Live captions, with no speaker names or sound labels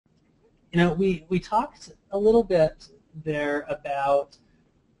we talked a little bit there about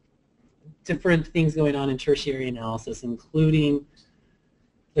different things going on in tertiary analysis, including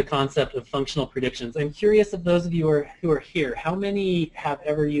the concept of functional predictions. I'm curious of those of you who are here, how many have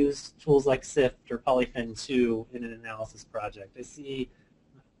ever used tools like SIFT or Polyfin2 in an analysis project? I see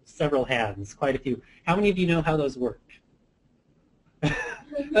several hands, quite a few. How many of you know how those work?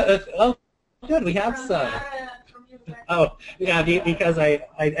 Oh, good, we have some. Oh, yeah, because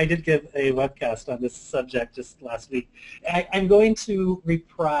I did give a webcast on this subject just last week. I'm going to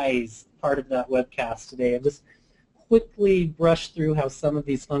reprise part of that webcast today and just quickly brush through how some of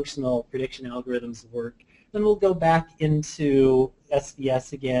these functional prediction algorithms work. Then we'll go back into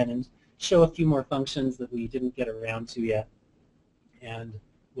SVS again and show a few more functions that we didn't get around to yet, and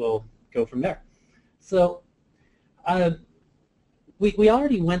we'll go from there. So we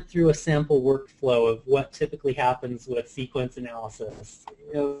already went through a sample workflow of what typically happens with sequence analysis.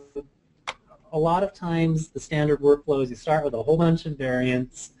 A lot of times the standard workflow is you start with a whole bunch of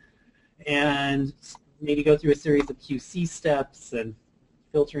variants and maybe go through a series of QC steps and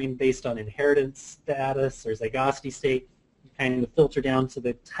filtering based on inheritance status or zygosity state, kind of filter down to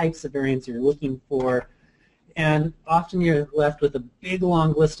the types of variants you're looking for. And often you're left with a big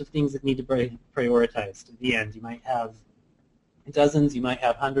long list of things that need to be prioritized at the end. You might have dozens, you might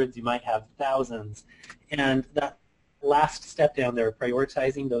have hundreds, you might have thousands. And that last step down there,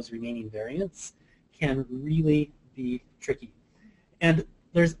 prioritizing those remaining variants, can really be tricky. And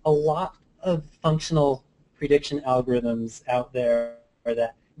there's a lot of functional prediction algorithms out there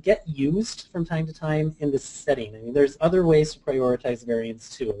that get used from time to time in this setting. I mean, there's other ways to prioritize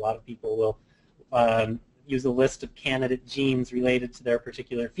variants too. A lot of people will use a list of candidate genes related to their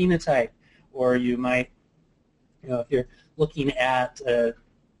particular phenotype, or you might, if you're looking at an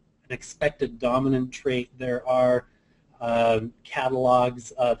expected dominant trait, there are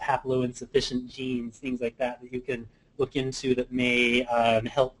catalogs of haploinsufficient genes, things like that, that you can look into that may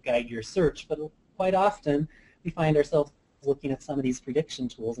help guide your search. But quite often we find ourselves looking at some of these prediction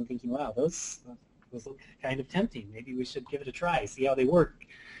tools and thinking, wow, those look kind of tempting. Maybe we should give it a try, see how they work.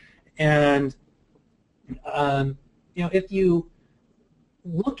 And if you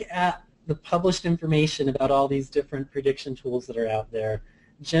look at the published information about all these different prediction tools that are out there,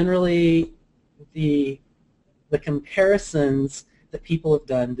 generally the comparisons that people have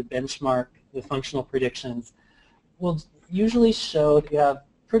done to benchmark the functional predictions will usually show that you have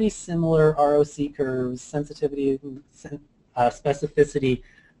pretty similar ROC curves, sensitivity, specificity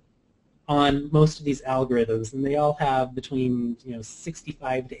on most of these algorithms, and they all have between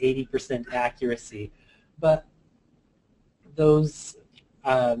 65 to 80% accuracy. But those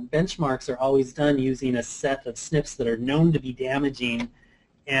benchmarks are always done using a set of SNPs that are known to be damaging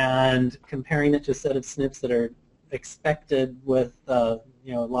and comparing it to a set of SNPs that are expected with a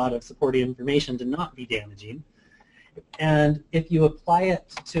lot of supporting information to not be damaging. And if you apply it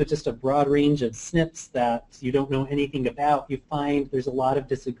to just a broad range of SNPs that you don't know anything about, you find there's a lot of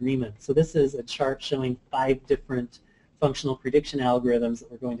disagreement. So this is a chart showing 5 different functional prediction algorithms that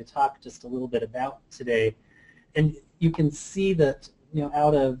we're going to talk just a little bit about today. And you can see that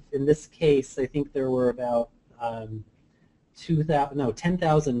out of, in this case, I think there were about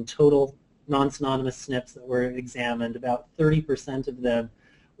 10,000 total non-synonymous SNPs that were examined. About 30% of them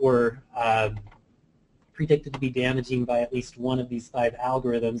were predicted to be damaging by at least one of these 5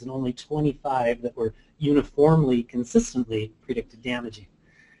 algorithms, and only 25 that were uniformly, consistently predicted damaging.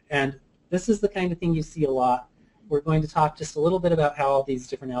 And this is the kind of thing you see a lot. We're going to talk just a little bit about how all these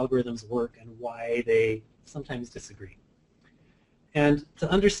different algorithms work and why they sometimes disagree. And to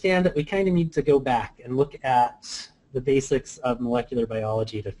understand it, we kind of need to go back and look at the basics of molecular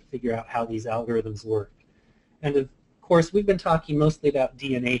biology to figure out how these algorithms work. And of course, we've been talking mostly about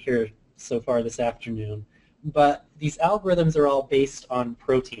DNA here so far this afternoon, but these algorithms are all based on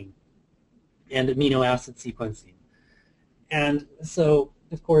protein and amino acid sequencing. And so,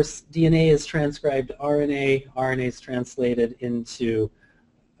 of course, DNA is transcribed to RNA, RNA is translated into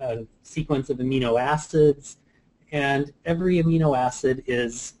a sequence of amino acids, and every amino acid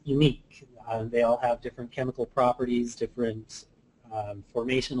is unique. They all have different chemical properties, different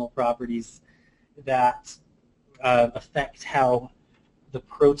formational properties that affect how the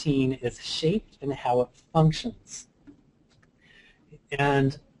protein is shaped and how it functions.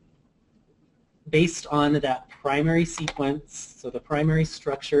 And based on that primary sequence, so the primary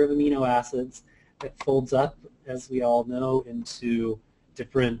structure of amino acids, that folds up, as we all know, into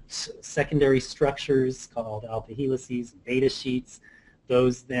different secondary structures called alpha helices and beta sheets.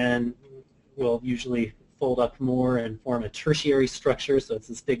 Those then will usually fold up more and form a tertiary structure, so it's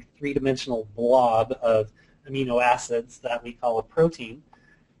this big 3-dimensional blob of amino acids that we call a protein.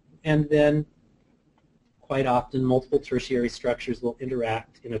 And then quite often multiple tertiary structures will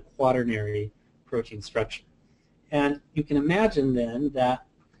interact in a quaternary protein structure. And you can imagine then that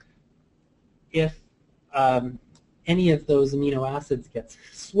if any of those amino acids gets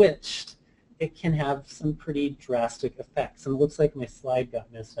switched, it can have some pretty drastic effects. And it looks like my slide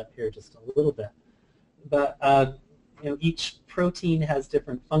got messed up here just a little bit. But each protein has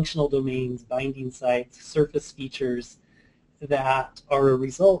different functional domains, binding sites, surface features that are a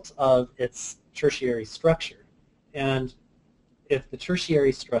result of its tertiary structure. And if the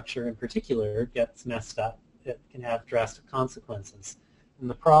tertiary structure in particular gets messed up, it can have drastic consequences. And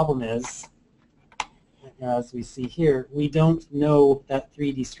the problem is, as we see here, we don't know that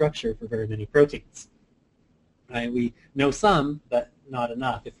 3D structure for very many proteins. Right? We know some, but not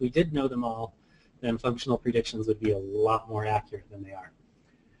enough. If we did know them all, then functional predictions would be a lot more accurate than they are.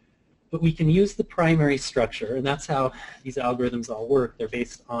 But we can use the primary structure, and that's how these algorithms all work. They're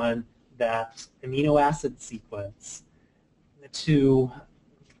based on that amino acid sequence to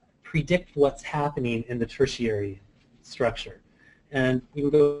predict what's happening in the tertiary structure. And you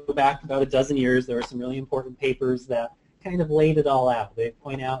can go back about a dozen years. There were some really important papers that kind of laid it all out. They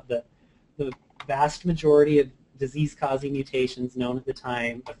point out that the vast majority of disease-causing mutations known at the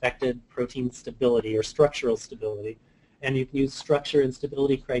time affected protein stability or structural stability. And you can use structure and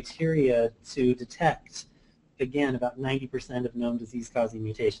stability criteria to detect, again, about 90% of known disease-causing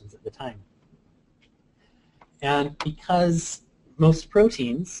mutations at the time. And because most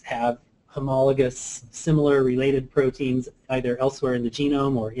proteins have homologous, similar, related proteins either elsewhere in the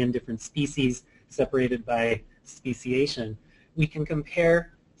genome or in different species separated by speciation, we can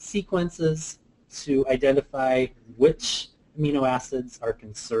compare sequences to identify which amino acids are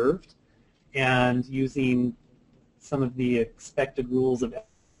conserved, and using some of the expected rules of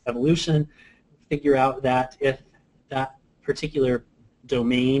evolution, figure out that if that particular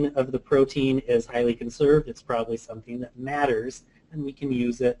domain of the protein is highly conserved, it's probably something that matters, and we can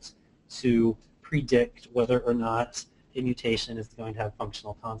use it to predict whether or not a mutation is going to have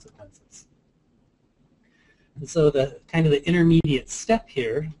functional consequences. And so the kind of the intermediate step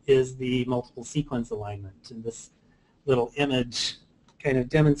here is the multiple sequence alignment. And this little image kind of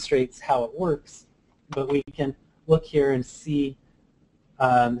demonstrates how it works. But we can look here and see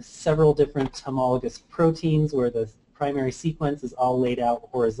several different homologous proteins where the primary sequence is all laid out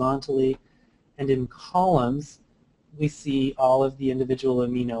horizontally. And in columns, we see all of the individual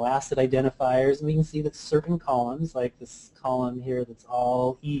amino acid identifiers. And we can see that certain columns, like this column here that's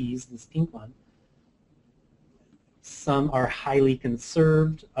all E's, this pink one, some are highly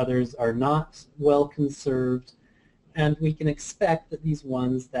conserved, others are not well conserved, and we can expect that these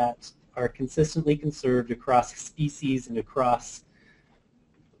ones that are consistently conserved across species and across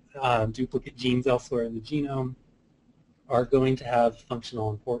duplicate genes elsewhere in the genome are going to have functional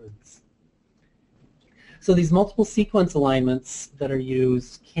importance. So these multiple sequence alignments that are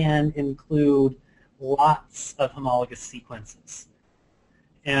used can include lots of homologous sequences,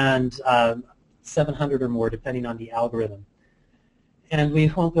 and 700 or more depending on the algorithm. And we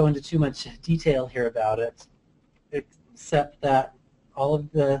won't go into too much detail here about it, except that all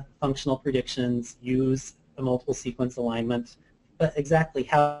of the functional predictions use a multiple sequence alignment, but exactly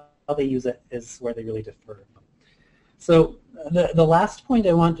how they use it is where they really differ. So the last point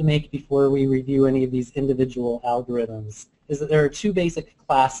I want to make before we review any of these individual algorithms is that there are two basic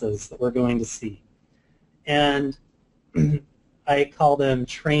classes that we're going to see. And I call them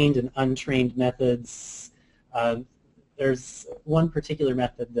trained and untrained methods. There's one particular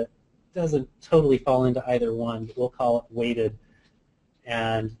method that doesn't totally fall into either one, but we'll call it weighted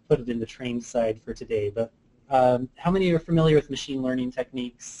and put it in the trained side for today. But how many are familiar with machine learning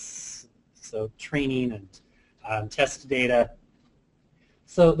techniques? So training and test data.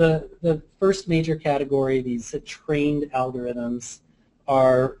 So the first major category, these trained algorithms,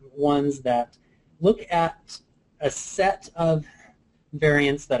 are ones that look at a set of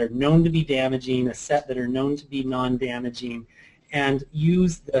variants that are known to be damaging, a set that are known to be non-damaging, and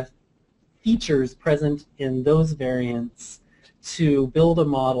use the features present in those variants to build a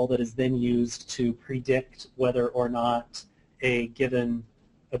model that is then used to predict whether or not a given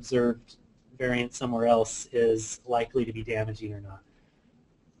observed variant somewhere else is likely to be damaging or not.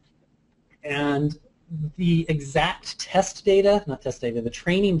 And the exact test data, not test data, the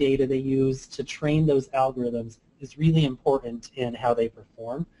training data they use to train those algorithms is really important in how they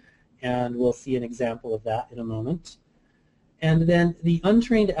perform, and we'll see an example of that in a moment. And then the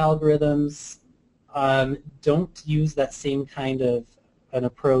untrained algorithms don't use that same kind of an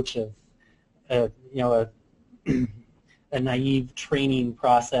approach of a naive training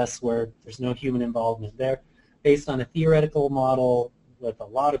process where there's no human involvement. They're based on a theoretical model with a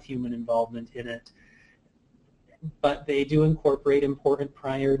lot of human involvement in it, but they do incorporate important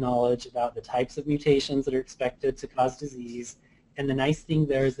prior knowledge about the types of mutations that are expected to cause disease. And the nice thing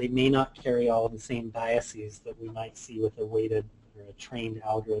there is they may not carry all of the same biases that we might see with a weighted or a trained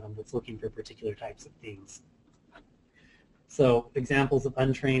algorithm that's looking for particular types of things. So examples of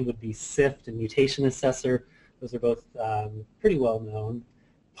untrained would be SIFT and mutation assessor. Those are both pretty well known.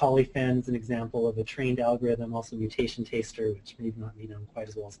 Polyphen is an example of a trained algorithm, also mutation taster, which may not be known quite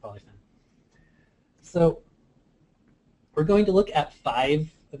as well as Polyphen. So we're going to look at 5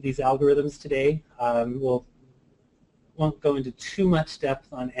 of these algorithms today. We'll won't go into too much depth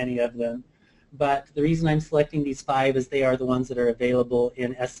on any of them, but the reason I'm selecting these 5 is they are the ones that are available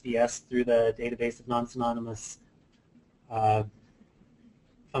in SVS through the database of non-synonymous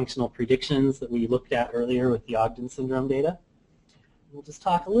functional predictions that we looked at earlier with the Ogden syndrome data. We'll just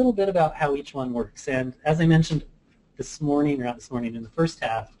talk a little bit about how each one works. And as I mentioned this morning, or not this morning, in the first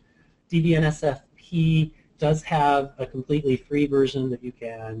half, DBNSFP does have a completely free version that you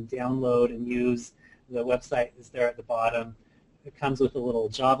can download and use. The website is there at the bottom. It comes with a little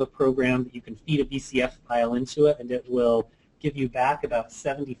Java program that you can feed a BCF file into it, and it will give you back about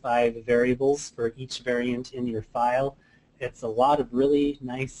 75 variables for each variant in your file. It's a lot of really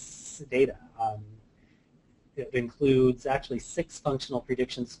nice data. It includes actually 6 functional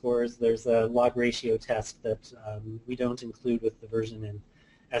prediction scores. There's a log ratio test that we don't include with the version in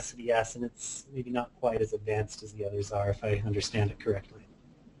SVS, and it's maybe not quite as advanced as the others are, if I understand it correctly.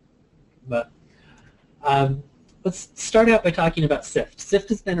 But let's start out by talking about SIFT. SIFT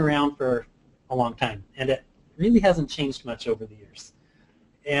has been around for a long time, and it really hasn't changed much over the years.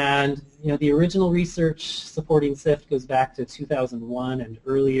 And the original research supporting SIFT goes back to 2001 and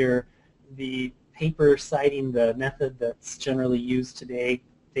earlier. The paper citing the method that's generally used today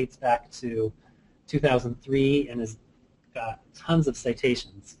dates back to 2003 and has got tons of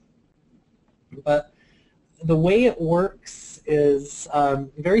citations. But the way it works is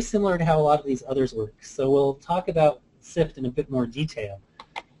very similar to how a lot of these others work. So we'll talk about SIFT in a bit more detail.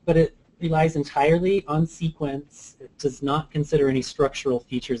 But it relies entirely on sequence. It does not consider any structural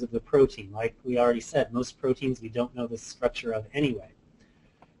features of the protein. Like we already said, most proteins we don't know the structure of anyway.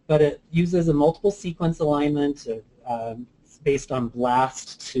 But it uses a multiple sequence alignment based on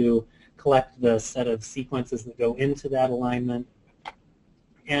BLAST to collect the set of sequences that go into that alignment.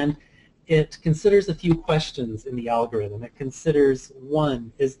 And it considers a few questions in the algorithm. It considers,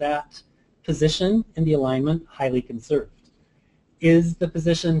 1, is that position in the alignment highly conserved? Is the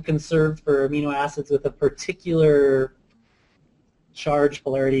position conserved for amino acids with a particular charge,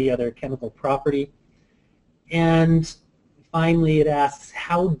 polarity, other chemical property? And finally, it asks,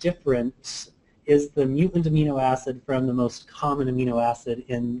 how different is the mutant amino acid from the most common amino acid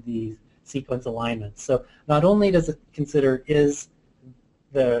in the sequence alignment? So not only does it consider, is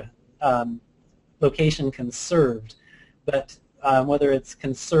the location conserved, but whether it's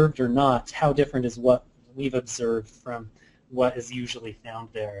conserved or not, how different is what we've observed from what is usually found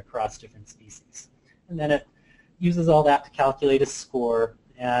there across different species. And then it uses all that to calculate a score,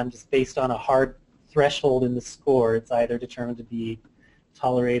 and just based on a hard threshold in the score, it's either determined to be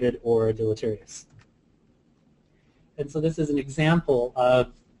tolerated or deleterious. And so this is an example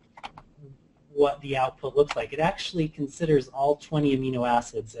of what the output looks like. It actually considers all 20 amino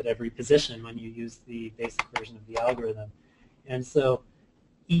acids at every position when you use the basic version of the algorithm. And so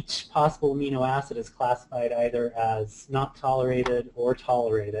each possible amino acid is classified either as not tolerated or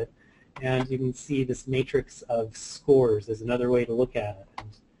tolerated. And you can see this matrix of scores is another way to look at it. And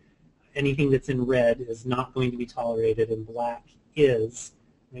anything that's in red is not going to be tolerated, and black is.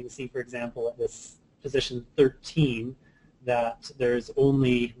 And you can see, for example, at this position 13, that there's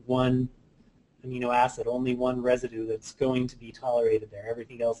only one amino acid, only one residue that's going to be tolerated there.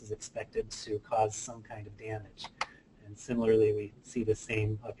 Everything else is expected to cause some kind of damage. And similarly, we see the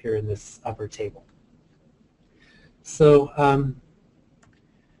same up here in this upper table. So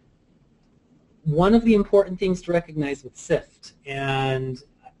one of the important things to recognize with SIFT, and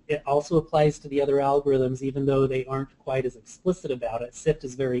it also applies to the other algorithms even though they aren't quite as explicit about it, SIFT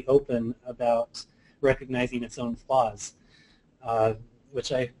is very open about recognizing its own flaws,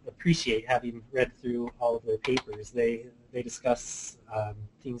 which I appreciate having read through all of their papers. They discuss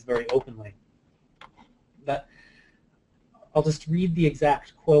things very openly. But I'll just read the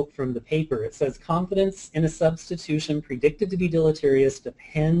exact quote from the paper. It says, confidence in a substitution predicted to be deleterious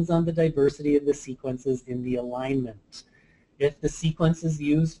depends on the diversity of the sequences in the alignment. If the sequences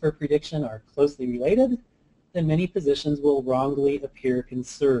used for prediction are closely related, then many positions will wrongly appear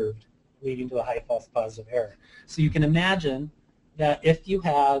conserved, leading to a high false positive error. So you can imagine that if you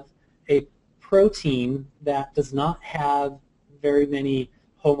have a protein that does not have very many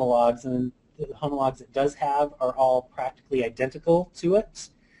homologs, and the homologs it does have are all practically identical to it,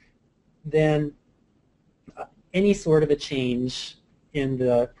 then any sort of a change in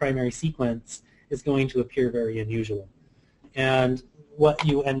the primary sequence is going to appear very unusual. And what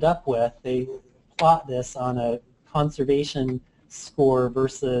you end up with, they plot this on a conservation score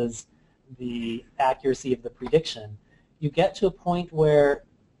versus the accuracy of the prediction. You get to a point where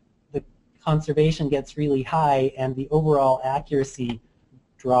the conservation gets really high and the overall accuracy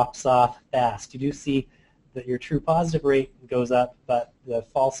drops off fast. You do see that your true positive rate goes up, but the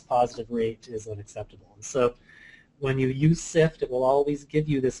false positive rate is unacceptable. And so when you use SIFT, it will always give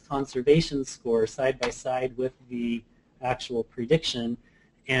you this conservation score side by side with the actual prediction,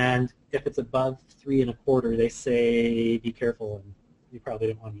 and if it's above 3 1/4, they say be careful, and you probably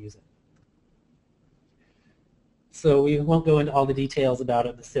don't want to use it. So we won't go into all the details about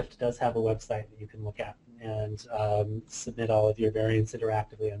it. The SIFT does have a website that you can look at and submit all of your variants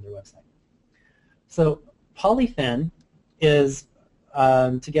interactively on their website. So polyphen is,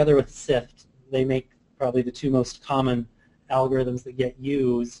 together with SIFT, they make probably the two most common algorithms that get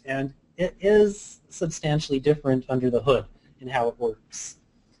used, and it is substantially different under the hood in how it works.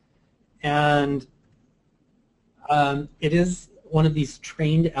 And it is one of these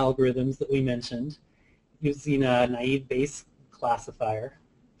trained algorithms that we mentioned using a naive Bayes classifier.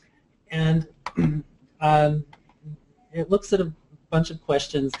 And it looks at a bunch of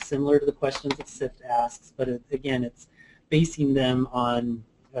questions similar to the questions that SIFT asks, but again, it's basing them on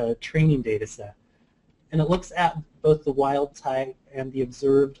a training data set. And it looks at both the wild type and the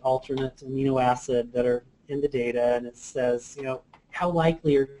observed alternate amino acid that are in the data, and it says, you know, how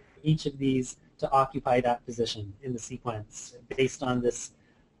likely are each of these to occupy that position in the sequence based on this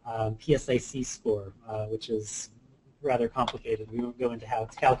PSIC score, which is rather complicated. We won't go into how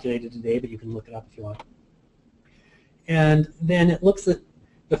it's calculated today, but you can look it up if you want. And then it looks at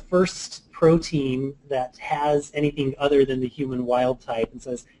the first protein that has anything other than the human wild type and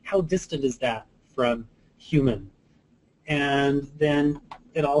says, how distant is that from human? And then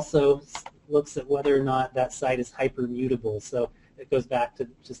it also looks at whether or not that site is hypermutable. So it goes back to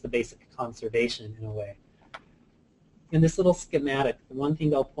just the basic conservation in a way. In this little schematic, the one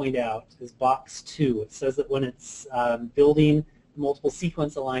thing I'll point out is box 2. It says that when it's building multiple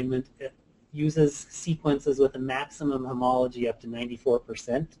sequence alignment, it uses sequences with a maximum homology up to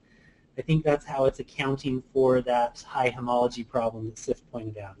 94%. I think that's how it's accounting for that high homology problem that SIFT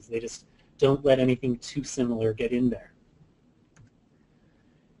pointed out, is they just don't let anything too similar get in there.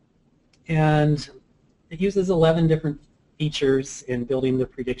 And it uses 11 different features in building the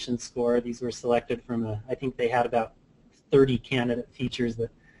prediction score. These were selected from, I think they had about 30 candidate features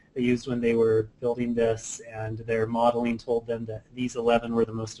that they used when they were building this, and their modeling told them that these 11 were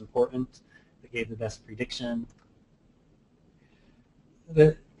the most important, that gave the best prediction.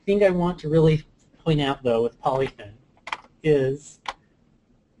 The thing I want to really point out, though, with polyphen is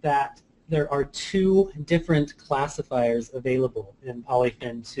that there are 2 different classifiers available in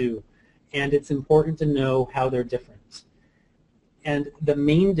polyphen 2, and it's important to know how they're different. And the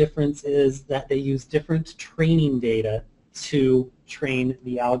main difference is that they use different training data to train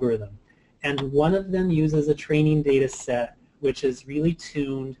the algorithm. And one of them uses a training data set which is really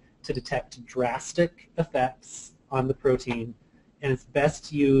tuned to detect drastic effects on the protein, and it's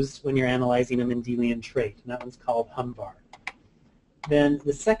best used when you're analyzing a Mendelian trait, and that one's called HUMVAR. Then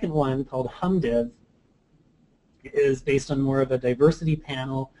the second one, called HUMDIV, is based on more of a diversity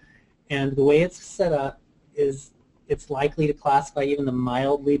panel, and the way it's set up is it's likely to classify even the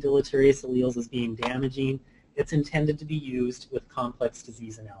mildly deleterious alleles as being damaging. It's intended to be used with complex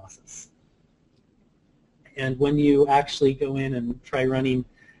disease analysis. And when you actually go in and try running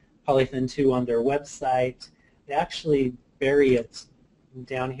polyphen 2 on their website, they actually bury it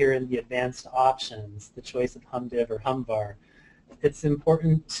down here in the advanced options, the choice of HUMDIV or HUMVAR. It's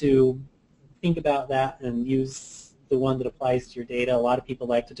important to think about that and use the one that applies to your data. A lot of people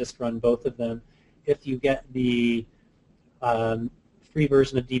like to just run both of them. If you get the free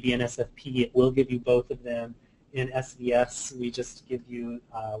version of DBNSFP, it will give you both of them. In SVS, we just give you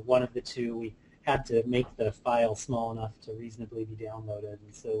one of the 2. We had to make the file small enough to reasonably be downloaded,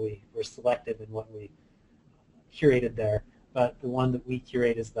 and so we were selective in what we curated there. But the one that we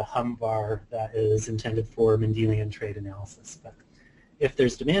curate is the HUMVAR that is intended for Mendelian trait analysis. But if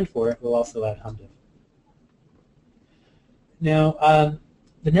there's demand for it, we'll also add HUMDIV. Now,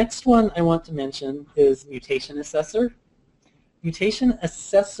 the next one I want to mention is Mutation Assessor. Mutation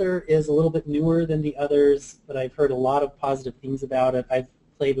Assessor is a little bit newer than the others, but I've heard a lot of positive things about it. I've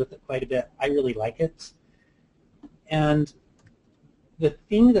played with it quite a bit. I really like it. And the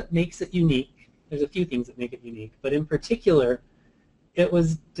thing that makes it unique, there's a few things that make it unique, but in particular, It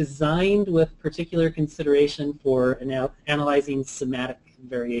was designed with particular consideration for analyzing somatic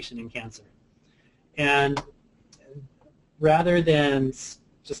variation in cancer. And rather than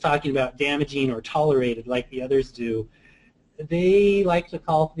just talking about damaging or tolerated like the others do, they like to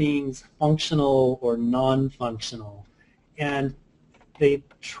call things functional or non-functional. And they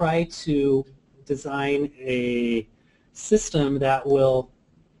try to design a system that will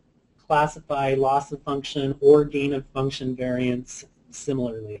classify loss of function or gain of function variants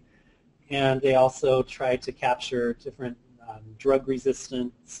similarly. And they also try to capture different drug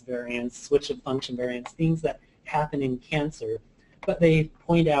resistance variants, switch of function variants, things that happen in cancer. But they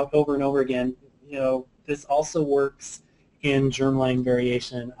point out over and over again, this also works in germline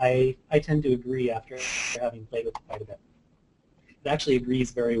variation. I tend to agree after having played with it quite a bit. It actually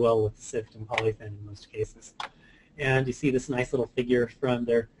agrees very well with SIFT and polyphen in most cases. And you see this nice little figure from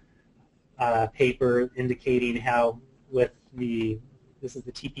their paper indicating how with this is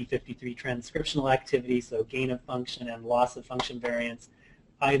the TP53 transcriptional activity, so gain of function and loss of function variants.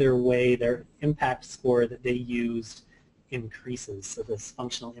 Either way, their impact score that they used increases. So this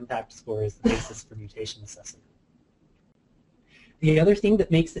functional impact score is the basis for mutation assessment. The other thing that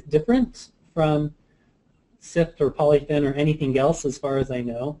makes it different from SIFT or polyphen or anything else, as far as I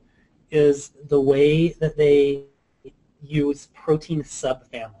know, is the way that they use protein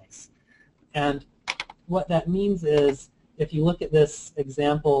subfamilies. And what that means is, if you look at this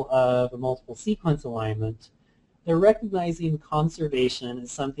example of a multiple sequence alignment, they're recognizing conservation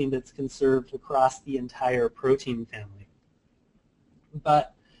as something that's conserved across the entire protein family.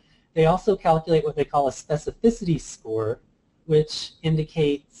 But they also calculate what they call a specificity score, which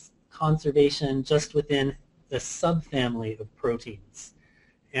indicates conservation just within the subfamily of proteins.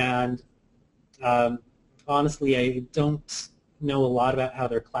 And honestly, I don't know a lot about how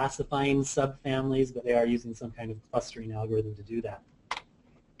they're classifying subfamilies, but they are using some kind of clustering algorithm to do that.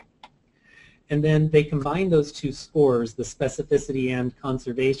 And then they combine those two scores, the specificity and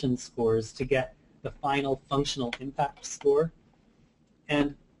conservation scores, to get the final functional impact score.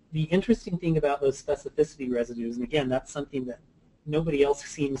 And the interesting thing about those specificity residues, and again, that's something that nobody else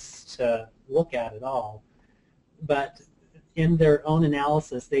seems to look at all, but in their own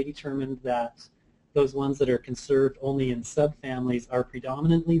analysis, they determined that those ones that are conserved only in subfamilies are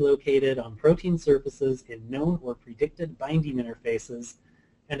predominantly located on protein surfaces in known or predicted binding interfaces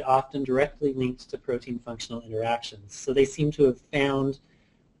and often directly linked to protein functional interactions. So they seem to have found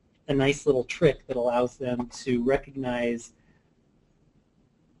a nice little trick that allows them to recognize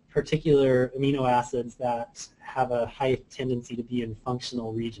particular amino acids that have a high tendency to be in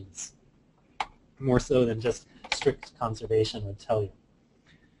functional regions, more so than just strict conservation would tell you.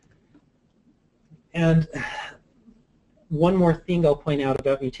 And one more thing I'll point out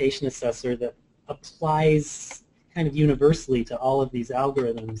about Mutation Assessor that applies kind of universally to all of these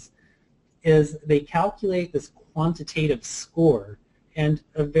algorithms is they calculate this quantitative score, and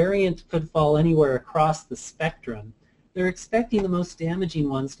a variant could fall anywhere across the spectrum. They're expecting the most damaging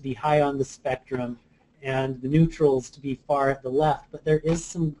ones to be high on the spectrum and the neutrals to be far at the left, but there is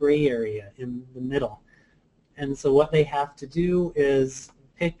some gray area in the middle. And so what they have to do is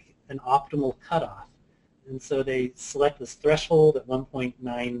pick an optimal cutoff. And so they select this threshold at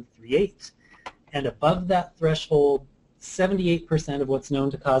 1.938, and above that threshold, 78% of what's known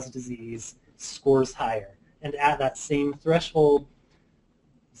to cause disease scores higher. And at that same threshold,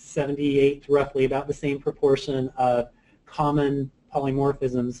 78, roughly about the same proportion of common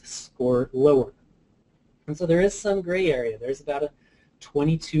polymorphisms score lower. And so there is some gray area. There's about a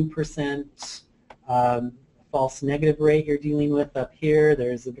 22% false negative rate you're dealing with up here.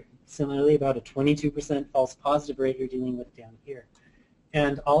 There's similarly about a 22% false positive rate you're dealing with down here.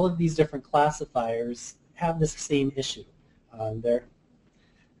 And all of these different classifiers have this same issue.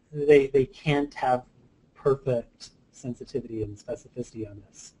 They can't have perfect sensitivity and specificity on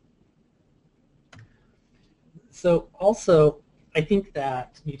this. So also, I think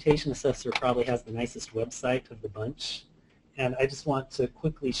that Mutation Assessor probably has the nicest website of the bunch. And I just want to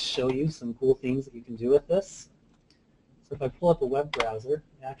quickly show you some cool things that you can do with this. So if I pull up a web browser,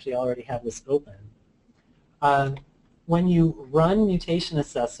 I actually already have this open. When you run Mutation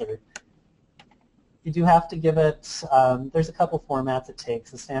Assessor, you do have to give it, there's a couple formats it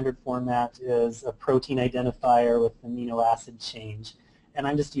takes. The standard format is a protein identifier with amino acid change. And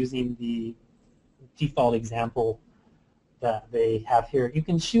I'm just using the default example that they have here. You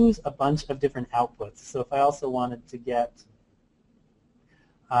can choose a bunch of different outputs. So if I also wanted to get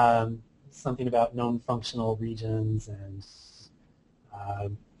something about known functional regions and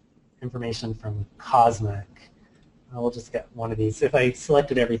information from Cosmic, we'll just get one of these. If I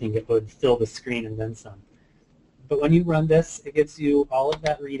selected everything, it would fill the screen and then some. But when you run this, it gives you all of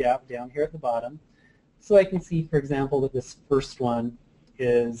that readout down here at the bottom. So I can see, for example, that this first one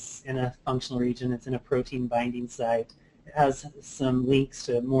is in a functional region. It's in a protein binding site. It has some links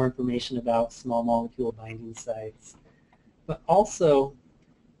to more information about small molecule binding sites. But also,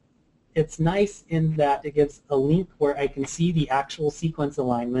 it's nice in that it gives a link where I can see the actual sequence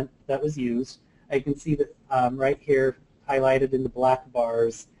alignment that was used. I can see that right here, highlighted in the black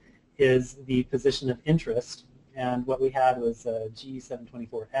bars, is the position of interest. And what we had was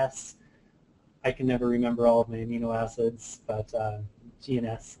G724S. I can never remember all of my amino acids, but G and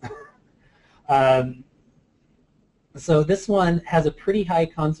S. So this one has a pretty high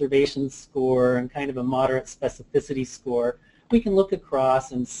conservation score and kind of a moderate specificity score. We can look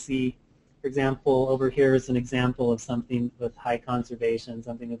across and see, for example, over here is an example of something with high conservation,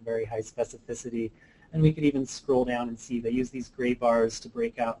 something with very high specificity. And we could even scroll down and see they use these gray bars to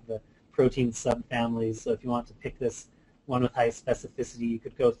break out the protein subfamilies. So if you want to pick this one with high specificity, you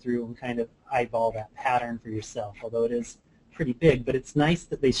could go through and kind of eyeball that pattern for yourself, although it is pretty big. But it's nice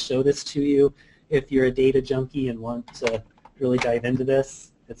that they show this to you. If you're a data junkie and want to really dive into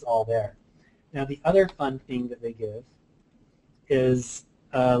this, it's all there. Now the other fun thing that they give is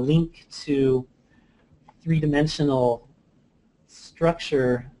a link to three-dimensional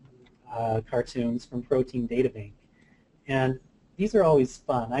structure cartoons from Protein Data Bank. And these are always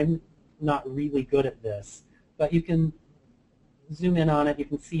fun. I'm not really good at this, but you can zoom in on it. You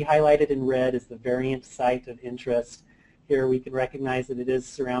can see highlighted in red is the variant site of interest. Here we can recognize that it is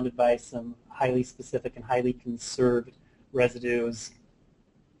surrounded by some highly specific and highly conserved residues.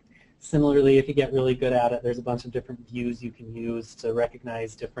 Similarly, if you get really good at it, there's a bunch of different views you can use to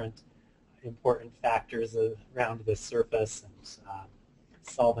recognize different important factors around the surface and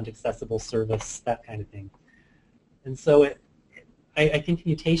solvent accessible surface, that kind of thing. And so I think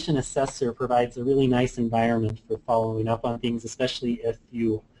Mutation Assessor provides a really nice environment for following up on things, especially if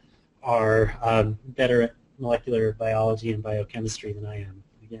you are better at molecular biology and biochemistry than I am.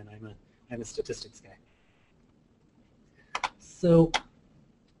 Again, I'm a statistics guy. So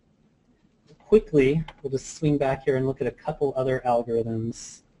quickly, we'll just swing back here and look at a couple other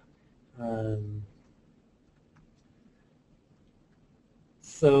algorithms.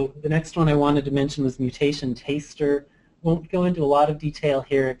 So the next one I wanted to mention was Mutation Taster. Won't go into a lot of detail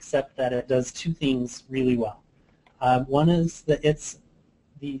here except that it does two things really well. One is that it's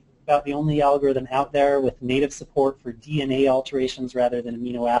about the only algorithm out there with native support for DNA alterations rather than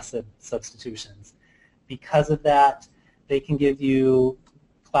amino acid substitutions. Because of that, they can give you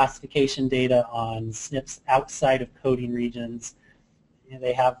classification data on SNPs outside of coding regions.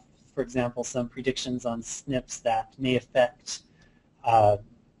 They have, for example, some predictions on SNPs that may affect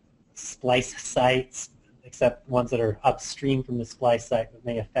splice sites, except ones that are upstream from the splice site that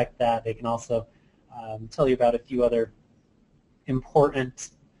may affect that. They can also tell you about a few other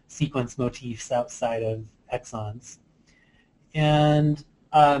important sequence motifs outside of exons. And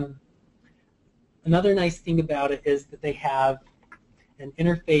another nice thing about it is that they have an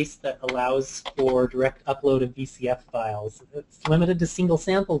interface that allows for direct upload of VCF files. It's limited to single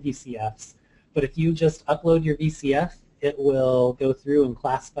sample VCFs, but if you just upload your VCF, it will go through and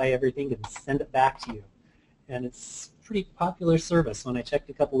classify everything and send it back to you. And it's a pretty popular service. When I checked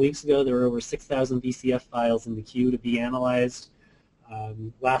a couple weeks ago, there were over 6,000 VCF files in the queue to be analyzed.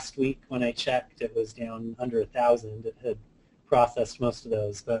 Last week when I checked, it was down under 1,000. It had processed most of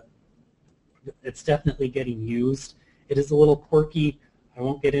those, but it's definitely getting used. It is a little quirky. I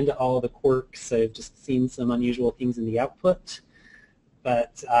won't get into all of the quirks. I've just seen some unusual things in the output.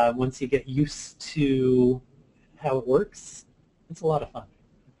 But once you get used to how it works, it's a lot of fun.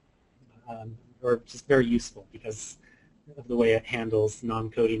 Or just very useful because of the way it handles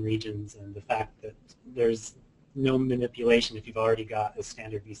non-coding regions and the fact that there's no manipulation if you've already got a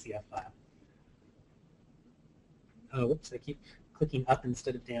standard VCF file. Oh, whoops, I keep clicking up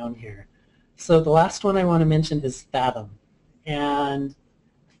instead of down here. So the last one I want to mention is Fathom. And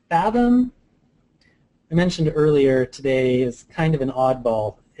Fathom, I mentioned earlier today, is kind of an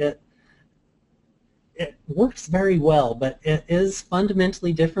oddball. It works very well, but it is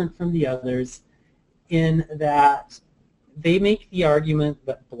fundamentally different from the others in that they make the argument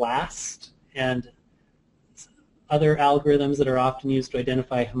that BLAST and other algorithms that are often used to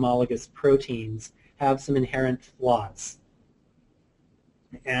identify homologous proteins have some inherent flaws.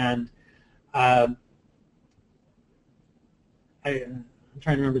 And I'm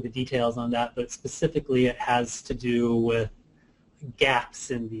trying to remember the details on that, but specifically it has to do with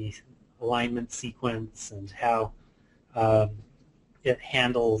gaps in the alignment sequence and how it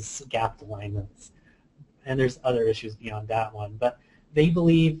handles gapped alignments. And there's other issues beyond that one. But They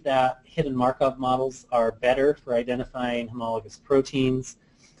believe that hidden Markov models are better for identifying homologous proteins.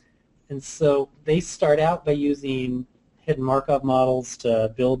 And so they start out by using hidden Markov models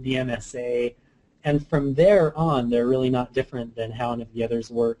to build the MSA. And from there on, they're really not different than how any of the others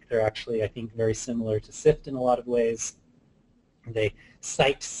work. They're actually, I think, very similar to SIFT in a lot of ways. They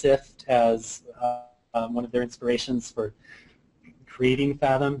cite SIFT as one of their inspirations for creating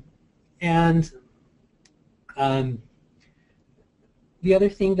Fathom. And the other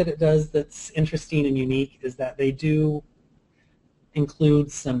thing that it does that's interesting and unique is that they do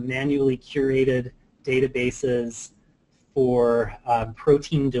include some manually curated databases for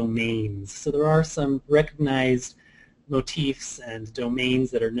protein domains. So there are some recognized motifs and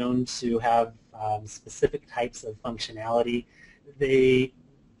domains that are known to have specific types of functionality. They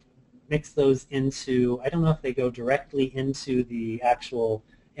mix those into, I don't know if they go directly into the actual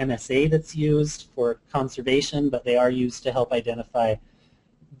MSA that's used for conservation, but they are used to help identify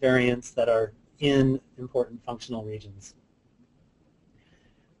variants that are in important functional regions.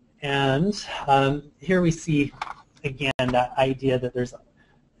 And here we see, again, that idea that there's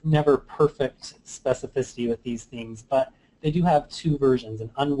never perfect specificity with these things, but they do have two versions,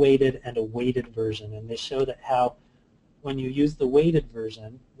 an unweighted and a weighted version, and they show that how when you use the weighted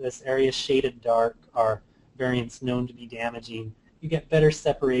version, this area shaded dark are variants known to be damaging. You get better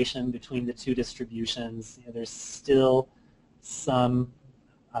separation between the two distributions. You know, there's still some,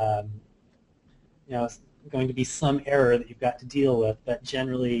 going to be some error that you've got to deal with, but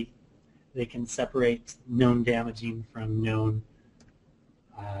generally they can separate known damaging from known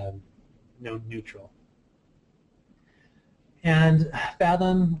neutral. And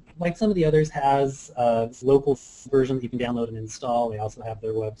Fathom, like some of the others, has local versions you can download and install. They also have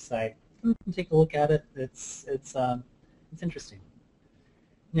their website. You can take a look at it. It's interesting.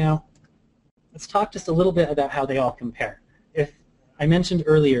 Now, let's talk just a little bit about how they all compare. If I mentioned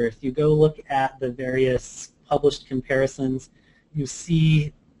earlier, if you go look at the various published comparisons, you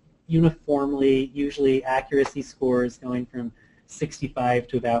see uniformly, usually accuracy scores going from 65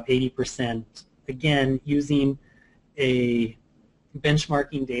 to about 80%, again, using a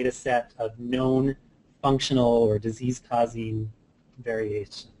benchmarking data set of known functional or disease-causing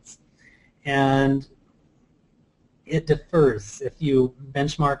variations. And it differs. If you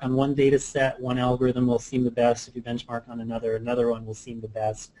benchmark on one data set, one algorithm will seem the best. If you benchmark on another, another one will seem the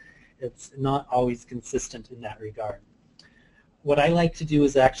best. It's not always consistent in that regard. What I like to do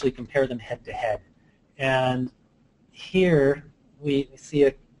is actually compare them head-to-head. And here we see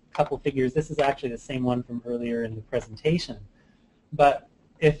a couple figures. This is actually the same one from earlier in the presentation. But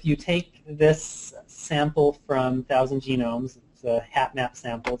if you take this sample from 1,000 genomes, it's a HapMap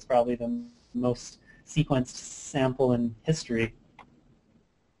sample. It's probably the most sequenced sample in history.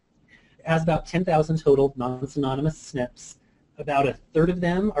 It has about 10,000 total non-synonymous SNPs. About a third of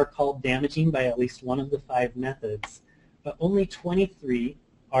them are called damaging by at least one of the 5 methods, but only 23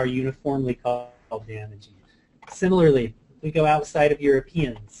 are uniformly called damaging. Similarly, if we go outside of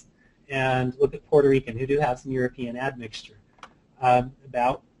Europeans and look at Puerto Rican, who do have some European admixture,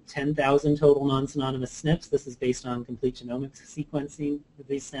 about 10,000 total non-synonymous SNPs. This is based on complete genomics sequencing of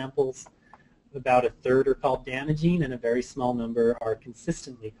these samples. About a third are called damaging, and a very small number are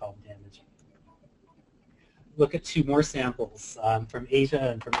consistently called damaging. Look at 2 more samples from Asia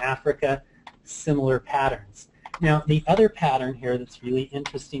and from Africa, similar patterns. Now, the other pattern here that's really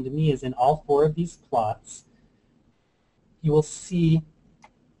interesting to me is in all 4 of these plots, you will see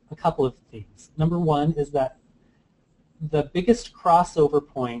a couple of things. Number one is that the biggest crossover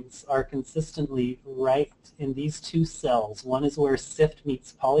points are consistently right in these 2 cells. One is where SIFT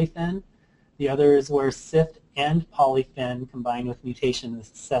meets polyphen. The other is where SIFT and polyphen combine with mutation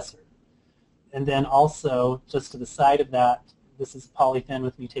assessor. And then also, just to the side of that, this is polyphen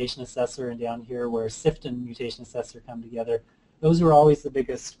with mutation assessor, and down here where SIFT and mutation assessor come together. Those are always the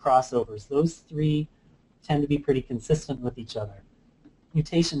biggest crossovers. Those 3 tend to be pretty consistent with each other.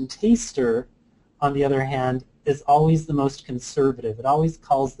 Mutation taster, on the other hand, is always the most conservative. It always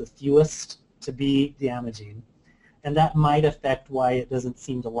calls the fewest to be damaging. And that might affect why it doesn't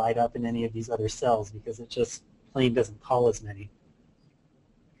seem to light up in any of these other cells, because it just plain doesn't call as many.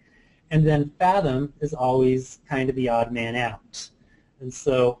 And then Fathom is always kind of the odd man out. And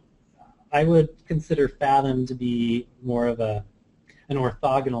so I would consider Fathom to be more of an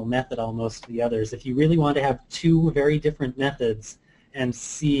orthogonal method almost to the others. If you really want to have 2 very different methods and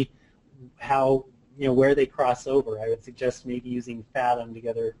see how, where they cross over, I would suggest maybe using Fathom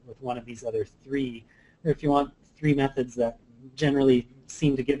together with one of these other 3. Or if you want 3 methods that generally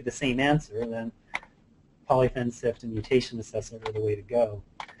seem to give the same answer, then polyphen, SIFT, and mutation assessor are the way to go.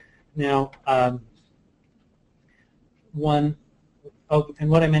 Now, one Oh, and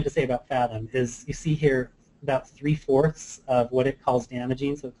what I meant to say about Fathom is you see here about 3/4 of what it calls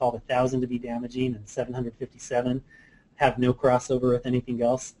damaging, so it called 1,000 to be damaging and 757 have no crossover with anything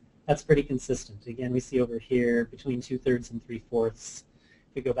else. That's pretty consistent. Again, we see over here between 2/3 and 3/4.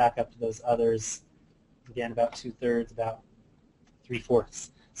 If we go back up to those others, again, about 2/3, about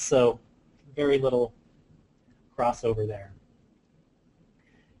 3/4. So very little crossover there.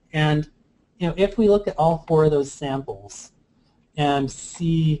 And if we look at all 4 of those samples and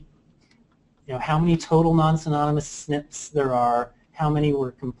see how many total non-synonymous SNPs there are, how many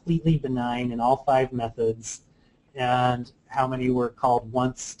were completely benign in all 5 methods, and how many were called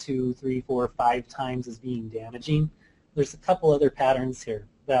once, 2, 3, 4, 5 times as being damaging, there's a couple other patterns here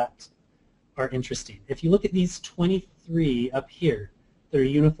that are interesting. If you look at these 23 up here that are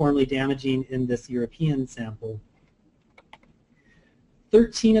uniformly damaging in this European sample,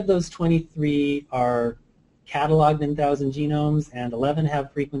 13 of those 23 are cataloged in 1,000 genomes, and 11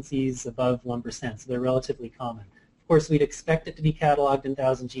 have frequencies above 1%, so they're relatively common. Of course, we'd expect it to be cataloged in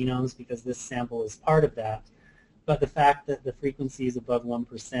 1,000 genomes because this sample is part of that, but the fact that the frequency is above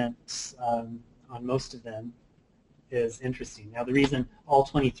 1% on most of them is interesting. Now, the reason all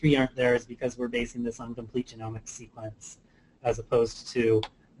 23 aren't there is because we're basing this on complete genomic sequence as opposed to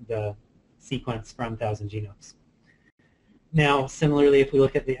the sequence from 1,000 genomes. Now, similarly, if we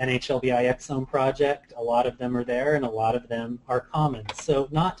look at the NHLBI exome project, a lot of them are there and a lot of them are common. So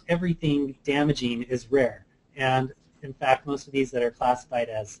not everything damaging is rare. And in fact, most of these that are classified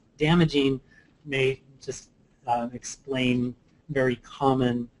as damaging may just explain very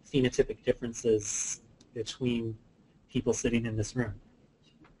common phenotypic differences between people sitting in this room.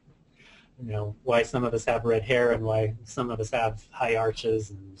 Why some of us have red hair and why some of us have high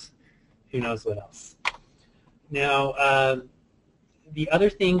arches and who knows what else. Now, the other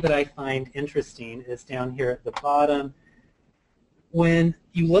thing that I find interesting is down here at the bottom. When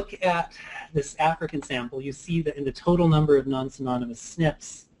you look at this African sample, you see that in the total number of non-synonymous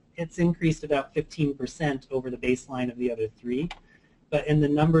SNPs, it's increased about 15% over the baseline of the other 3. But in the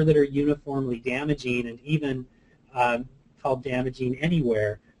number that are uniformly damaging and even called damaging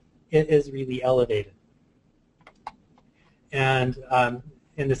anywhere, it is really elevated. And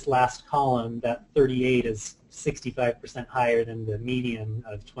in this last column, that 38 is 65% higher than the median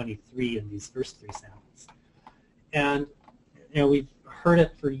of 23 in these first 3 samples. And we've heard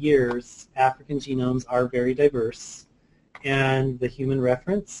it for years, African genomes are very diverse, and the human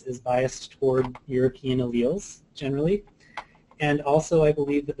reference is biased toward European alleles generally. And also I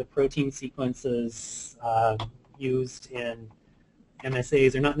believe that the protein sequences used in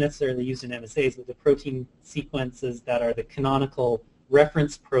MSAs are not necessarily used in MSAs, but the protein sequences that are the canonical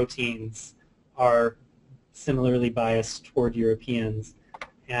reference proteins are similarly biased toward Europeans,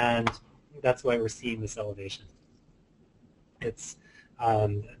 and that's why we're seeing this elevation. It's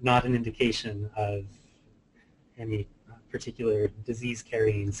not an indication of any particular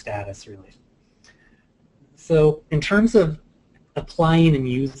disease-carrying status, really. So in terms of applying and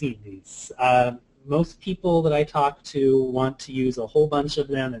using these, most people that I talk to want to use a whole bunch of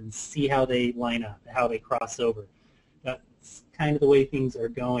them and see how they line up, how they cross over. That's kind of the way things are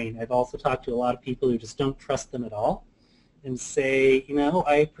going. I've also talked to a lot of people who just don't trust them at all and say,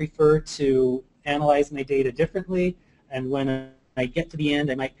 I prefer to analyze my data differently, and when I get to the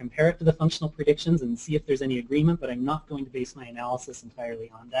end, I might compare it to the functional predictions and see if there's any agreement, but I'm not going to base my analysis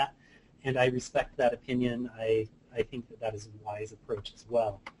entirely on that. And I respect that opinion. I think that that is a wise approach as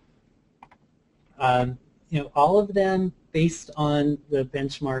well. All of them, based on the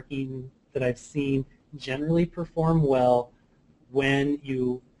benchmarking that I've seen, generally perform well when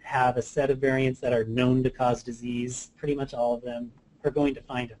you have a set of variants that are known to cause disease. Pretty much all of them are going to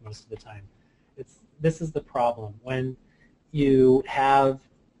find it most of the time. This is the problem. When you have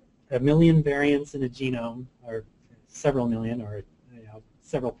 1 million variants in a genome, or several million, or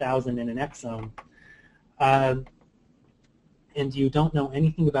several thousand in an exome, and you don't know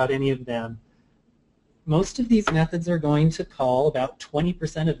anything about any of them, most of these methods are going to call about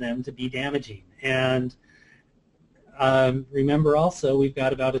 20% of them to be damaging. And remember also, we've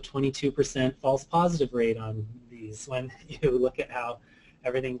got about a 22% false positive rate on these when you look at how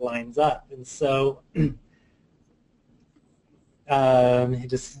everything lines up. And so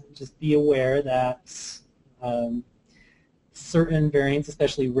just be aware that certain variants,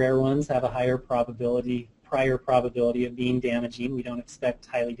 especially rare ones, have a higher prior probability of being damaging. We don't expect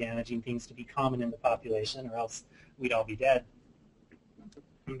highly damaging things to be common in the population, or else we'd all be dead.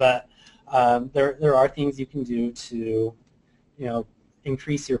 But there are things you can do to,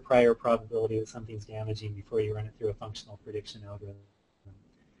 increase your prior probability that something's damaging before you run it through a functional prediction algorithm.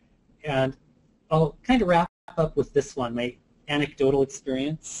 And I'll kind of wrap up with this one. My anecdotal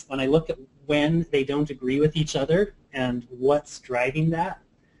experience. When I look at when they don't agree with each other and what's driving that,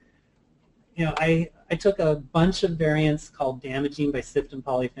 I took a bunch of variants called damaging by SIFT and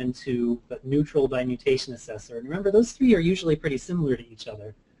polyphen 2, but neutral by mutation assessor. And remember, those three are usually pretty similar to each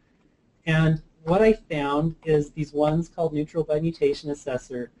other. And what I found is these ones called neutral by mutation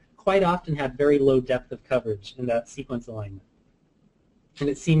assessor quite often have very low depth of coverage in that sequence alignment. And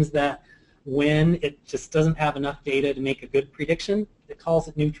it seems that when it just doesn't have enough data to make a good prediction, it calls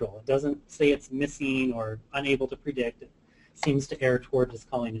it neutral. It doesn't say it's missing or unable to predict. It seems to err toward just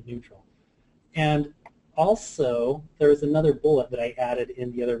calling it neutral. And also, there was another bullet that I added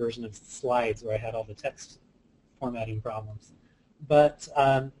in the other version of slides where I had all the text formatting problems. But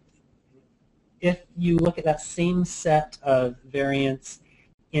if you look at that same set of variants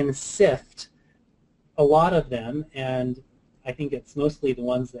in SIFT, a lot of them, and I think it's mostly the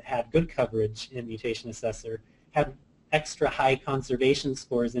ones that had good coverage in mutation assessor, had extra high conservation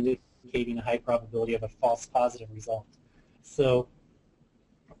scores indicating a high probability of a false positive result. So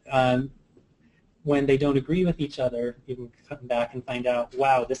when they don't agree with each other, you can come back and find out,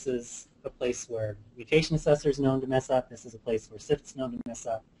 wow, this is a place where mutation assessor is known to mess up, this is a place where SIFT is known to mess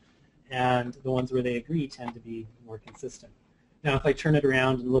up, and the ones where they agree tend to be more consistent. Now if I turn it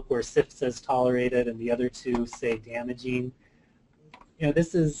around and look where SIFT says tolerated and the other two say damaging,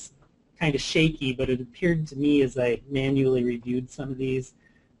 this is kind of shaky, but it appeared to me as I manually reviewed some of these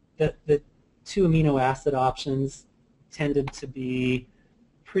that the two amino acid options tended to be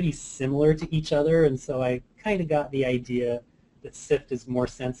pretty similar to each other, and so I kind of got the idea that SIFT is more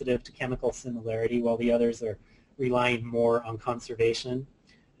sensitive to chemical similarity while the others are relying more on conservation.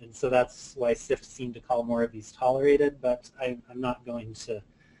 And so that's why SIFT seemed to call more of these tolerated, but I'm not going to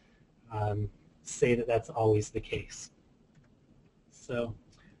say that that's always the case. So,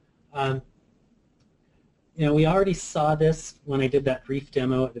 we already saw this when I did that brief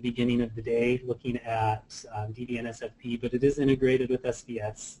demo at the beginning of the day looking at DDNSFP, but it is integrated with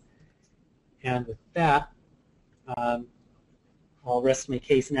SVS. And with that, I'll rest my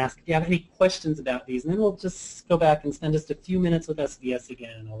case and ask if you have any questions about these, and then we'll just go back and spend just a few minutes with SVS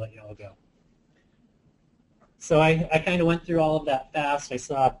again, and I'll let you all go. So I kind of went through all of that fast. I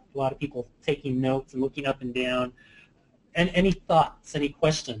saw a lot of people taking notes and looking up and down. And any thoughts, any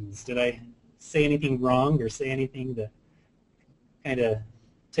questions? Did I say anything wrong or say anything that kind of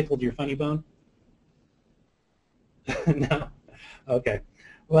tickled your funny bone? No? Okay.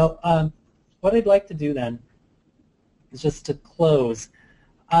 Well, what I'd like to do then is just to close.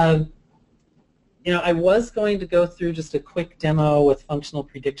 I was going to go through just a quick demo with functional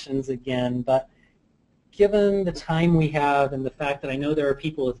predictions again, but given the time we have and the fact that I know there are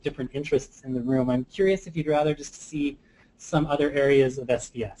people with different interests in the room, I'm curious if you'd rather just see some other areas of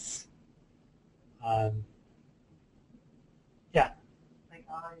SVS. Yeah? Like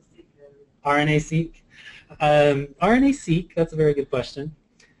RNA-seq. RNA-seq? RNA-seq, that's a very good question.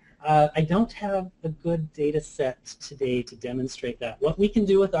 I don't have a good data set today to demonstrate that. What we can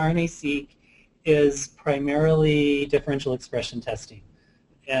do with RNA-seq is primarily differential expression testing.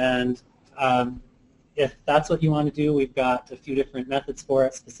 And if that's what you want to do, we've got a few different methods for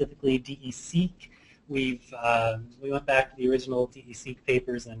it, specifically DE-seq. We went back to the original DE-seq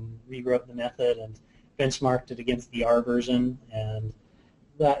papers and rewrote the method and benchmarked it against the R version, and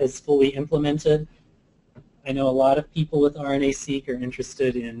that is fully implemented. I know a lot of people with RNA-seq are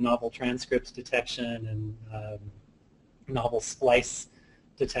interested in novel transcripts detection and novel splice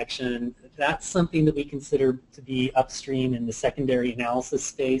detection. That's something that we consider to be upstream in the secondary analysis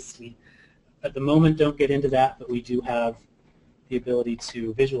space. We, at the moment, don't get into that, but we do have the ability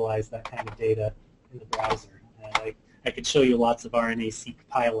to visualize that kind of data in the browser. And I could show you lots of RNA-seq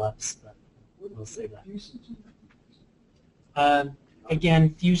pileups, but we'll save that. Again,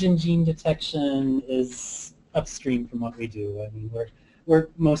 fusion gene detection is upstream from what we do. I mean, we're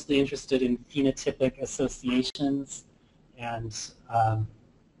mostly interested in phenotypic associations and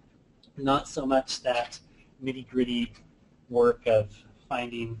not so much that nitty-gritty work of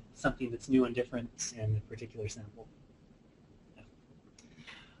finding something that's new and different in a particular sample.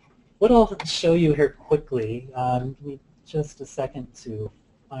 What I'll show you here quickly, give me just a second to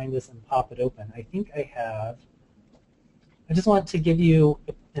find this and pop it open. I think I just want to give you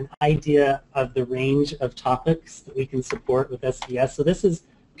an idea of the range of topics that we can support with SVS. So this is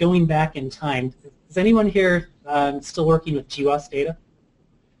going back in time. Is anyone here still working with GWAS data?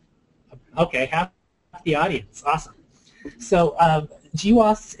 Okay, half the audience. Awesome. So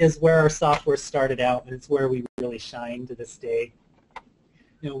GWAS is where our software started out, and it's where we really shine to this day.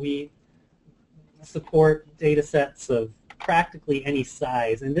 We support data sets of practically any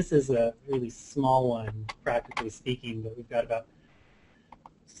size, and this is a really small one, practically speaking, but we've got about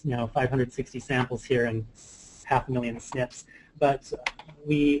 560 samples here and 500,000 SNPs. But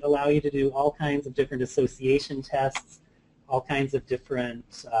we allow you to do all kinds of different association tests, all kinds of different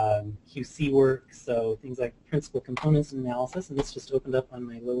QC work, so things like principal components analysis, and this just opened up on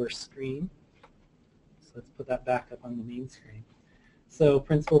my lower screen. So let's put that back up on the main screen. So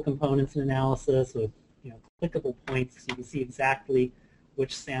principal components and analysis with clickable points, so you can see exactly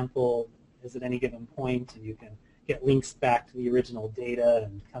which sample is at any given point, and you can get links back to the original data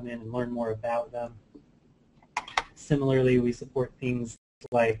and come in and learn more about them. Similarly, we support things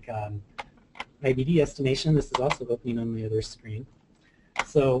like IBD estimation. This is also opening on the other screen.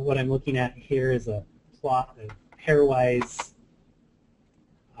 So what I'm looking at here is a plot of pairwise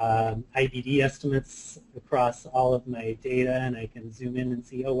IBD estimates across all of my data, and I can zoom in and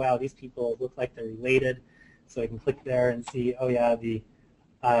see, oh wow, these people look like they're related. So I can click there and see, oh yeah, the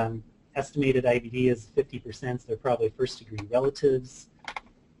estimated IBD is 50%, so they're probably first-degree relatives.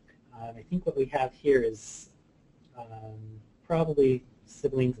 I think what we have here is probably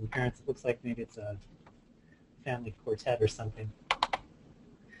siblings and parents. It looks like maybe it's a family quartet or something.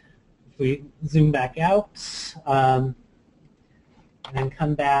 If we zoom back out and then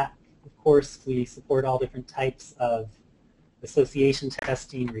come back, of course, we support all different types of association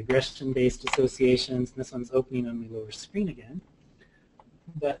testing, regression-based associations, and this one's opening on the lower screen again.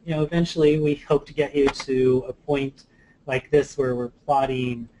 But eventually we hope to get you to a point like this where we're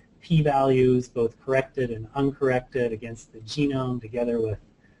plotting p-values, both corrected and uncorrected, against the genome, together with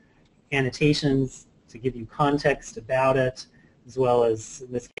annotations to give you context about it, as well as,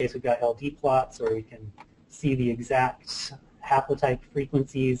 in this case, we've got LD plots where we can see the exact haplotype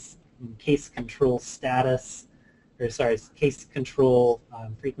frequencies and case control status, or sorry, case control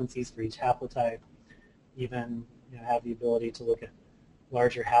frequencies for each haplotype. Even have the ability to look at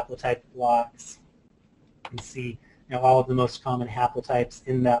larger haplotype blocks and see all of the most common haplotypes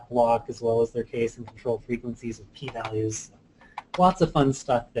in that block, as well as their case and control frequencies with p-values. Lots of fun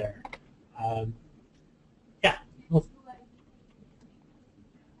stuff there. Yeah.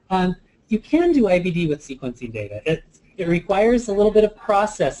 You can do IBD with sequencing data. It requires a little bit of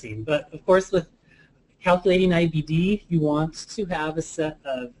processing, but of course with calculating IBD, you want to have a set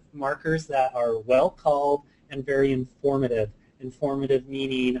of markers that are well called and very informative. Informative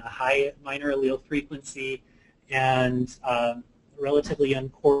meaning a high minor allele frequency and relatively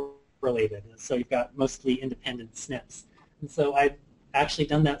uncorrelated. So you've got mostly independent SNPs. And so I've actually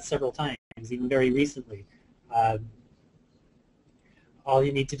done that several times, even very recently. All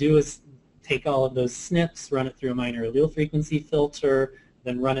you need to do is take all of those SNPs, run it through a minor allele frequency filter,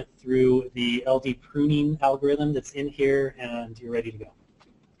 then run it through the LD pruning algorithm that's in here, and you're ready to go.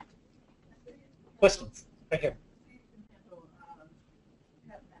 Questions? Right here.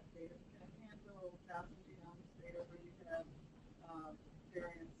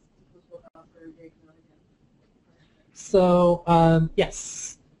 So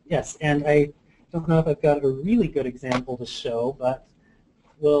yes, and I don't know if I've got a really good example to show, but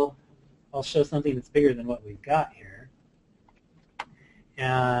I'll show something that's bigger than what we've got here.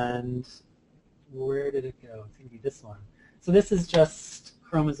 And where did it go? It's going to be this one. So this is just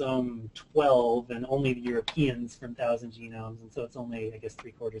chromosome 12, and only the Europeans from 1,000 genomes, and so it's only, I guess,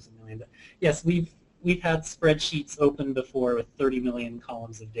 750,000. But yes, we've had spreadsheets open before with 30 million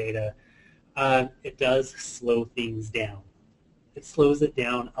columns of data. It does slow things down. It slows it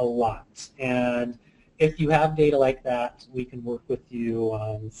down a lot. And if you have data like that, we can work with you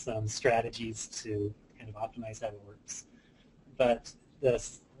on some strategies to kind of optimize how it works. But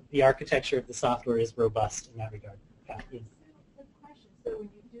the architecture of the software is robust in that regard. Yeah. Question. So when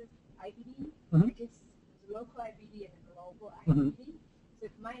you do IBD, it's local IBD and global IBD. So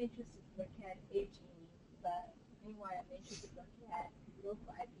if my interest is looking at aging, but meanwhile I'm interested in looking at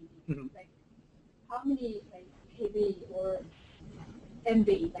local IBD, like how many KB or MB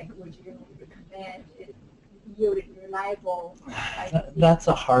would you recommend it yielding reliable IBD? That's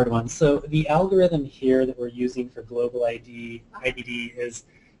a hard one. So the algorithm here that we're using for global IBD is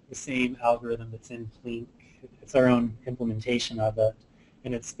the same algorithm that's in Plink. It's our own implementation of it,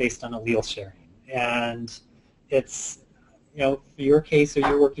 and it's based on allele sharing. And it's, for your case, are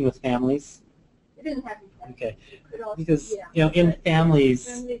you working with families? It doesn't have to be families. Okay. It could also, because, yeah, in families...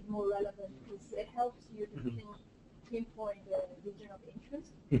 Family is more relevant because it helps you to pinpoint the region of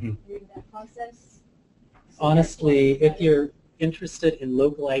interest during that process. So honestly, if you're interested in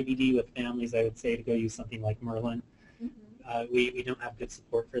local IBD with families, I would say to go use something like Merlin. We don't have good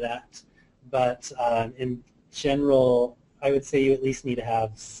support for that. But in general, I would say you at least need to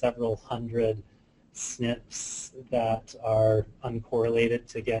have several hundred SNPs that are uncorrelated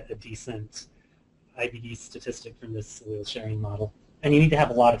to get a decent IBD statistic from this allele sharing model. And you need to have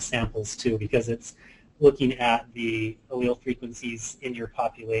a lot of samples too, because it's looking at the allele frequencies in your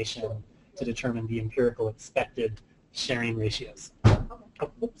population to determine the empirical expected sharing ratios.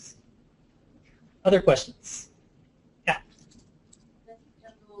 Oh, oops. Other questions? Yeah.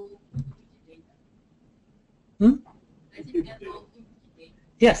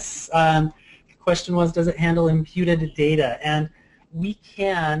 Yes. The question was, does it handle imputed data? And we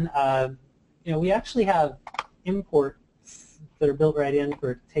can, we actually have imports that are built right in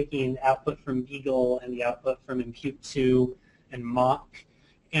for taking output from Beagle and the output from Impute2 and Mock.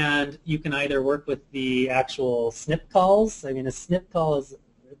 And you can either work with the actual SNP calls. I mean, a SNP call is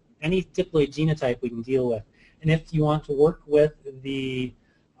any diploid genotype we can deal with. And if you want to work with the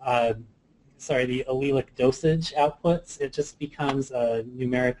the allelic dosage outputs, it just becomes a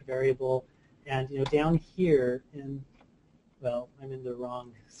numeric variable. And down here well, I'm in the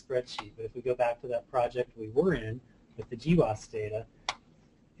wrong spreadsheet, but if we go back to that project we were in with the GWAS data,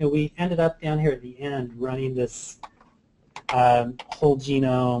 we ended up down here at the end running this whole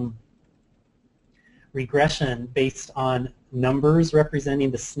genome regression based on numbers representing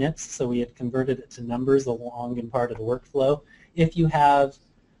the SNPs, so we had converted it to numbers along in part of the workflow. If you have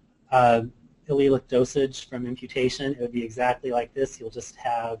allelic dosage from imputation, it would be exactly like this. You'll just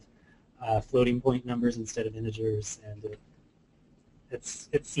have floating point numbers instead of integers, and it's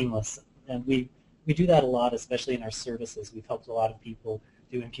seamless. And we do that a lot, especially in our services. We've helped a lot of people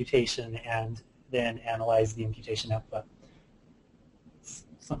do imputation and then analyze the imputation output. It's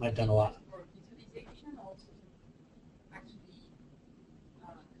something I've done a lot.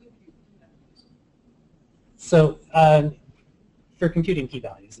 So for computing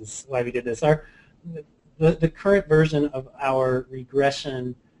p-values is why we did this. The current version of our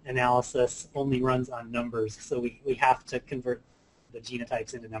regression analysis only runs on numbers, so we have to convert the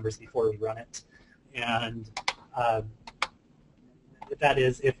genotypes into numbers before we run it. And that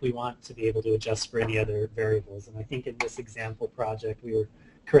is if we want to be able to adjust for any other variables. And I think in this example project we were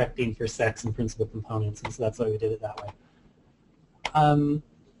correcting for sex and principal components, and so that's why we did it that way.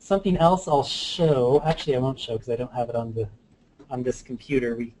 Something else I'll show, actually I won't show because I don't have it on this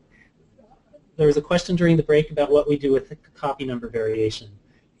computer. There was a question during the break about what we do with the copy number variation.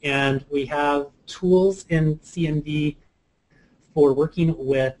 And we have tools in CMD for working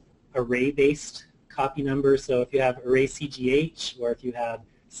with array-based copy numbers. So if you have array CGH or if you have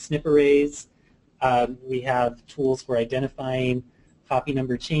SNP arrays, we have tools for identifying copy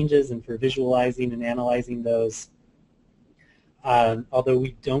number changes and for visualizing and analyzing those. Although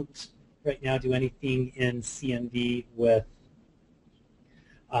we don't right now do anything in CMD with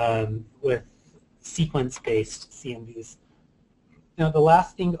sequence-based CMDs. Now the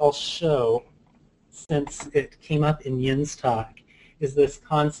last thing I'll show, since it came up in Yin's talk, is this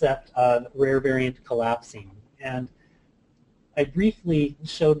concept of rare variant collapsing. And I briefly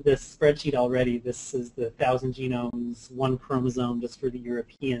showed this spreadsheet already. This is the 1,000 genomes, 1 chromosome just for the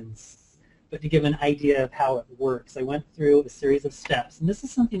Europeans. But to give an idea of how it works, I went through a series of steps. And this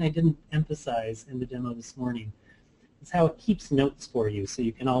is something I didn't emphasize in the demo this morning. It's how it keeps notes for you, so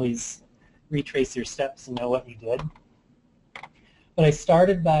you can always retrace your steps and know what you did. But I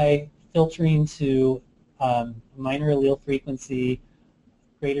started by filtering to minor allele frequency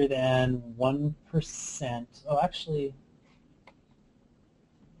greater than 1%. Oh, actually,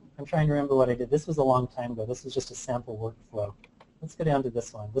 I'm trying to remember what I did. This was a long time ago. This was just a sample workflow. Let's go down to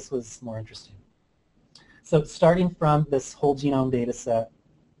this one. This was more interesting. So starting from this whole genome data set,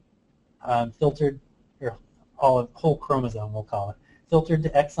 filtered, or whole chromosome we'll call it, filtered to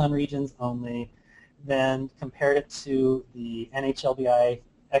exon regions only, then compared it to the NHLBI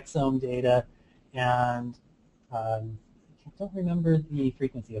exome data, and I don't remember the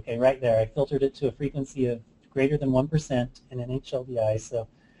frequency. Okay, right there. I filtered it to a frequency of greater than 1% in NHLBI, so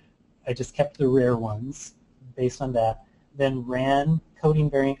I just kept the rare ones based on that. Then ran coding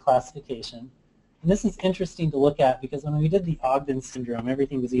variant classification. And this is interesting to look at because when we did the Ogden syndrome,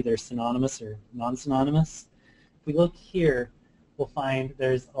 everything was either synonymous or non-synonymous. If we look here, we'll find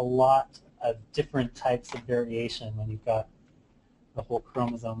there's a lot of different types of variation when you've got the whole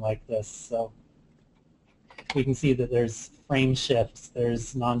chromosome like this. So we can see that there's frame shifts,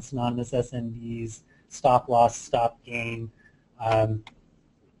 there's non-synonymous SNVs, stop loss, stop gain,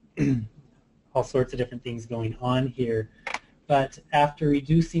 all sorts of different things going on here. But after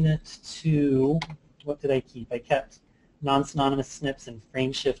reducing it to, what did I keep? I kept non-synonymous SNPs and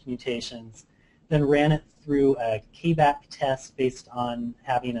frame shift mutations, then ran it through a KBAC test based on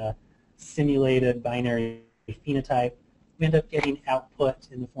having a simulated binary phenotype, we end up getting output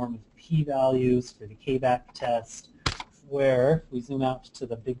in the form of p-values for the k-back test, where if we zoom out to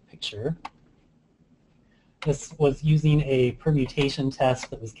the big picture, this was using a permutation test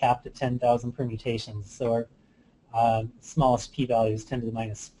that was capped at 10,000 permutations. So our smallest p-value is 10 to the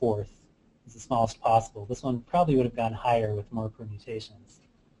minus fourth is the smallest possible. This one probably would have gone higher with more permutations.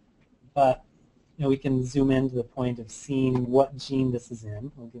 But we can zoom in to the point of seeing what gene this is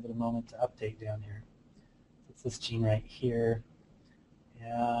in. We'll give it a moment to update down here. It's this gene right here.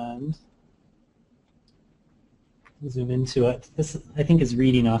 And zoom into it. This, I think, is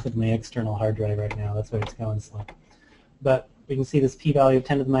reading off of my external hard drive right now. That's why it's going slow. But we can see this p-value of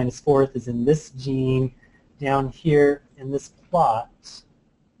 10 to the minus fourth is in this gene down here in this plot.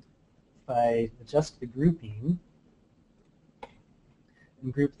 If I adjust the grouping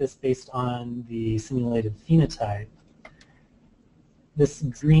and group this based on the simulated phenotype, this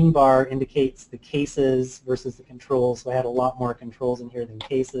green bar indicates the cases versus the controls. So I had a lot more controls in here than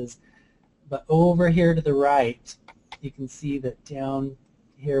cases. But over here to the right, you can see that down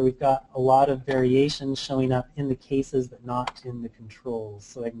here we've got a lot of variations showing up in the cases but not in the controls.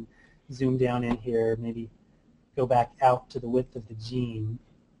 So I can zoom down in here, maybe go back out to the width of the gene.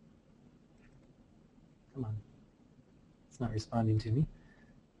 Come on. It's not responding to me.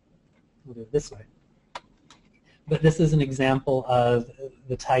 We'll do it this way. But this is an example of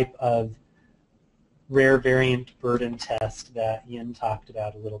the type of rare variant burden test that Ian talked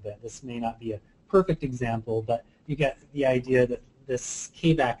about a little bit. This may not be a perfect example, but you get the idea that this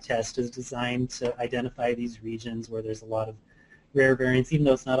k-back test is designed to identify these regions where there's a lot of rare variants, even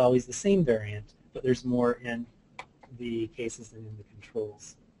though it's not always the same variant, but there's more in the cases than in the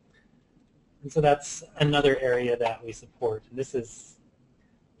controls. And so that's another area that we support. And this is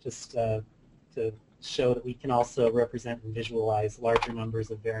just to show that we can also represent and visualize larger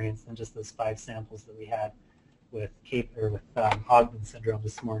numbers of variants than just those 5 samples that we had with Ogden syndrome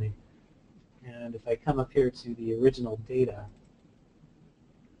this morning. And if I come up here to the original data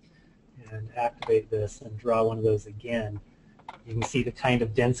and activate this and draw one of those again, you can see the kind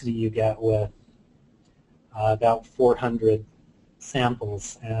of density you get with about 400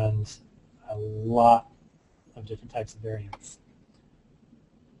 samples and a lot of different types of variants.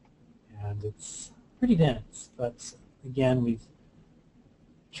 And it's pretty dense, but again, we've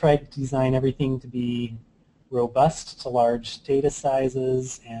tried to design everything to be robust to large data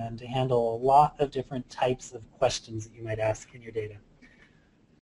sizes and to handle a lot of different types of questions that you might ask in your data.